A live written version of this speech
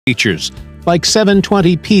features like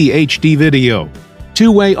 720p HD video,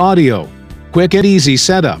 two-way audio, quick and easy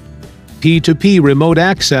setup, P2P remote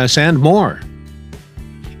access, and more.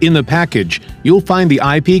 In the package, you'll find the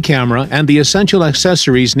IP camera and the essential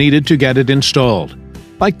accessories needed to get it installed,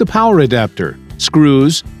 like the power adapter,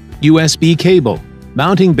 screws, USB cable,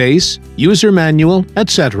 mounting base, user manual,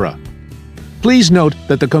 etc. Please note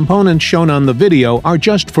that the components shown on the video are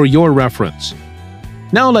just for your reference.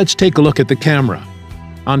 Now let's take a look at the camera.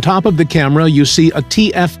 On top of the camera you see a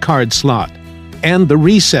TF card slot, and the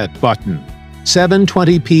reset button,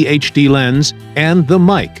 720p HD lens, and the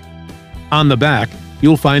mic. On the back,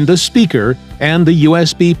 you'll find the speaker and the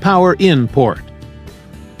USB power-in port.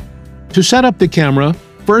 To set up the camera,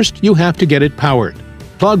 first you have to get it powered.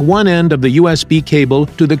 Plug one end of the USB cable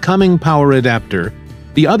to the coming power adapter.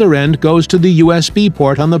 The other end goes to the USB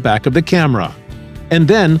port on the back of the camera. And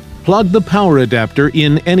then plug the power adapter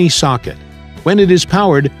in any socket. When it is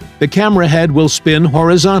powered, the camera head will spin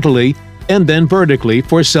horizontally and then vertically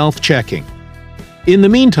for self-checking. In the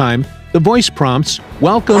meantime, the voice prompts,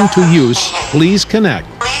 "Welcome to use, please connect."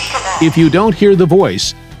 If you don't hear the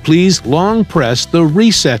voice, please long press the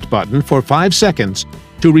reset button for 5 seconds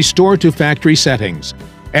to restore to factory settings.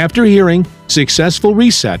 After hearing "successful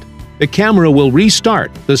reset," the camera will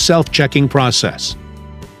restart the self-checking process.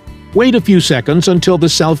 Wait a few seconds until the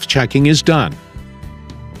self-checking is done.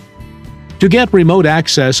 To get remote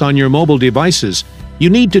access on your mobile devices, you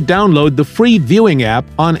need to download the free viewing app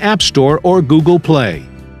on App Store or Google Play.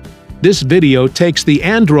 This video takes the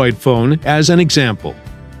Android phone as an example.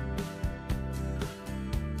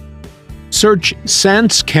 Search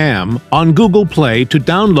SenseCam on Google Play to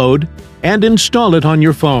download and install it on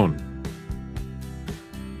your phone.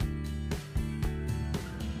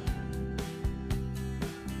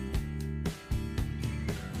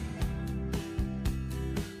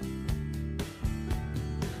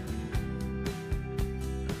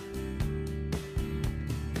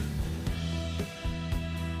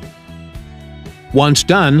 Once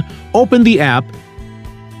done, open the app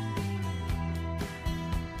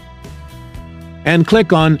and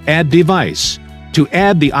click on Add Device to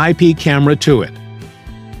add the IP camera to it.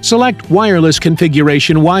 Select Wireless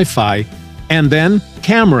Configuration Wi-Fi and then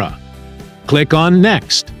Camera. Click on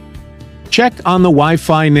Next. Check on the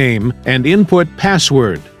Wi-Fi name and input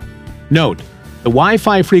password. Note, the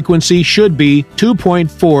Wi-Fi frequency should be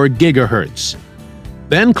 2.4 GHz.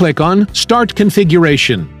 Then click on Start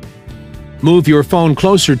Configuration. Move your phone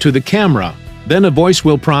closer to the camera, then a voice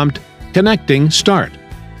will prompt, "Connecting, start."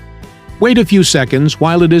 Wait a few seconds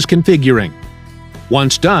while it is configuring.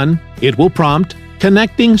 Once done, it will prompt,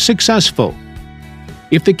 "Connecting successful."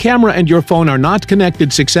 If the camera and your phone are not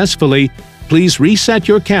connected successfully, please reset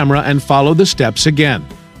your camera and follow the steps again.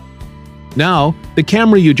 Now, the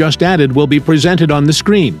camera you just added will be presented on the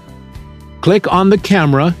screen. Click on the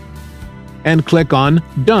camera and click on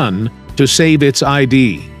Done to save its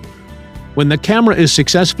ID. When the camera is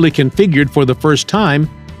successfully configured for the first time,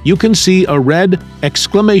 you can see a red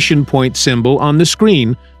exclamation point symbol on the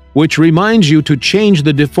screen, which reminds you to change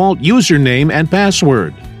the default username and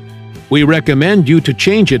password. We recommend you to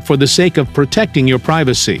change it for the sake of protecting your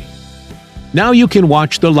privacy. Now you can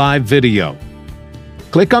watch the live video.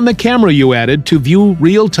 Click on the camera you added to view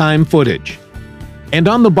real-time footage. And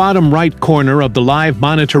on the bottom right corner of the live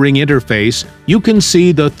monitoring interface, you can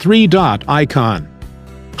see the three-dot icon.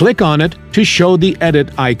 Click on it to show the edit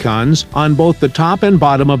icons on both the top and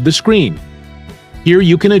bottom of the screen. Here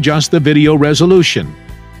you can adjust the video resolution.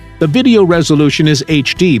 The video resolution is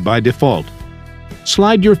HD by default.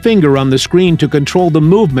 Slide your finger on the screen to control the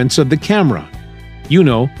movements of the camera. You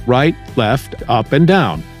know, right, left, up, and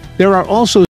down. There are also